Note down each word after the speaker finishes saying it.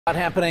A lot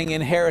happening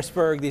in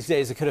Harrisburg these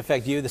days that could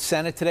affect you. The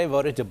Senate today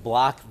voted to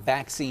block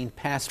vaccine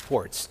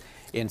passports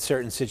in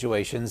certain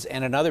situations,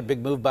 and another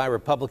big move by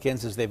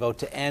Republicans as they vote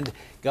to end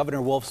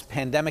Governor Wolf's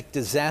pandemic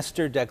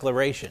disaster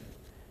declaration.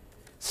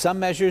 Some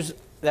measures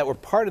that were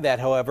part of that,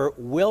 however,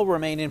 will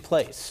remain in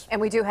place.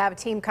 And we do have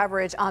team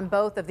coverage on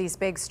both of these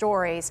big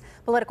stories.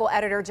 Political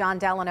editor John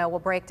Delano will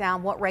break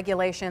down what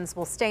regulations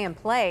will stay in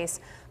place.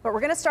 But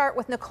we're going to start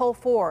with Nicole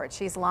Ford.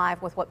 She's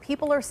live with what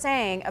people are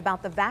saying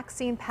about the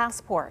vaccine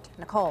passport.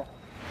 Nicole.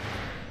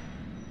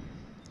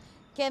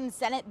 Kim,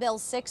 Senate Bill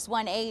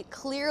 618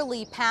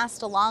 clearly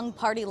passed along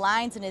party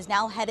lines and is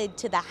now headed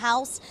to the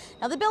House.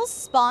 Now, the bill's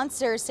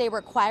sponsors say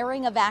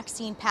requiring a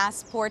vaccine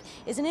passport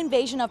is an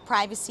invasion of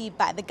privacy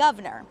by the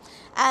governor.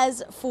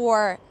 As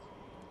for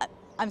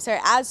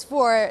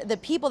the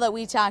people that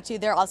we talked to,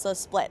 they're also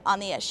split on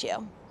the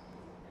issue.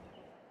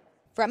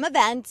 From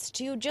events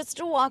to just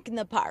a walk in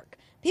the park,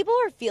 people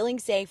are feeling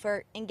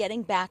safer and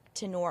getting back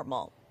to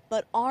normal.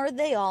 But are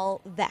they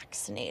all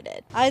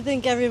vaccinated? I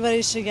think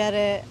everybody should get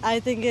it. I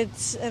think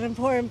it's an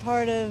important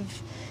part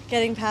of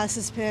getting past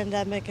this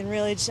pandemic and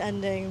really just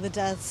ending the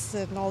deaths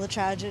and all the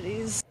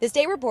tragedies. The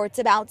state reports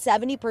about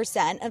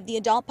 70% of the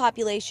adult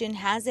population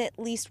has at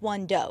least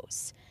one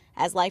dose.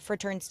 As life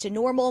returns to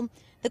normal,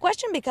 the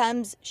question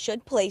becomes,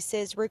 should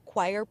places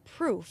require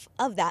proof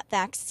of that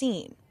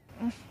vaccine?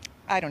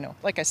 I don't know.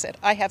 Like I said,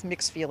 I have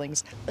mixed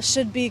feelings.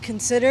 Should be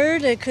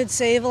considered. It could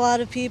save a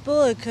lot of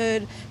people. It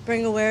could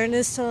bring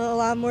awareness to a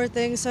lot more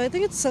things. So I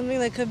think it's something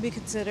that could be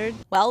considered.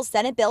 Well,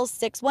 Senate Bill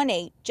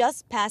 618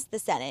 just passed the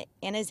Senate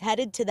and is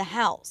headed to the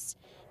House.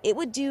 It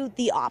would do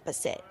the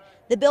opposite.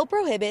 The bill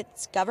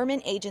prohibits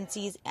government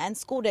agencies and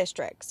school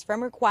districts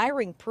from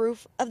requiring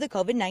proof of the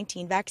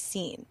COVID-19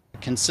 vaccine.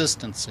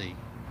 Consistency.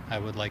 I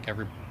would like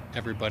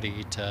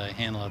everybody to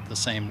handle it the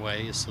same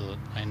way so that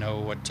I know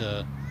what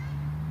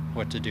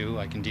to do.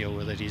 I can deal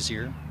with it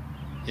easier.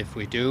 If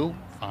we do,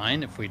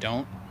 fine. If we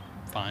don't,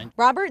 fine.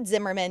 Robert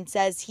Zimmerman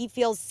says he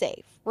feels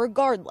safe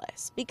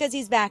regardless because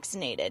he's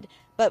vaccinated.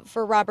 But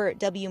for Robert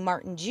W.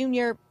 Martin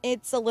Jr.,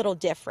 it's a little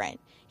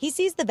different. He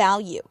sees the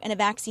value in a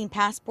vaccine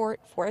passport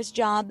for his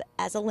job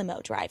as a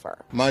limo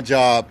driver. My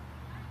job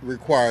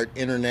required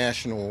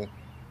international,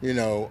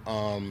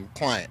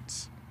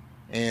 clients.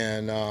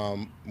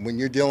 And when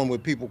you're dealing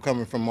with people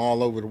coming from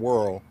all over the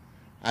world,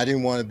 I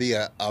didn't want to be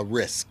a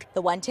risk.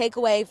 The one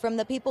takeaway from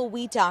the people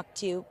we talked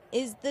to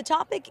is the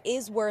topic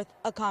is worth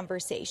a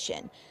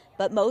conversation,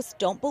 but most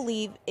don't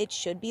believe it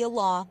should be a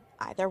law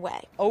either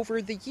way.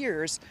 Over the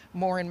years,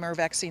 more and more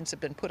vaccines have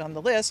been put on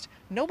the list.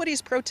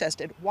 Nobody's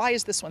protested. Why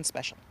is this one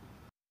special?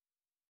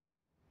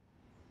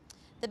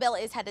 The bill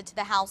is headed to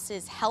the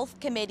House's Health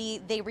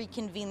Committee. They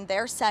reconvene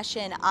their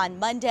session on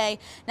Monday.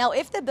 Now,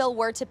 if the bill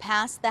were to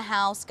pass the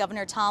House,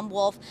 Governor Tom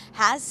Wolf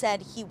has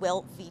said he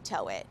will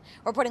veto it.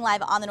 Reporting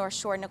live on the North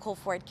Shore, Nicole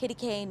Ford,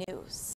 KDKA News.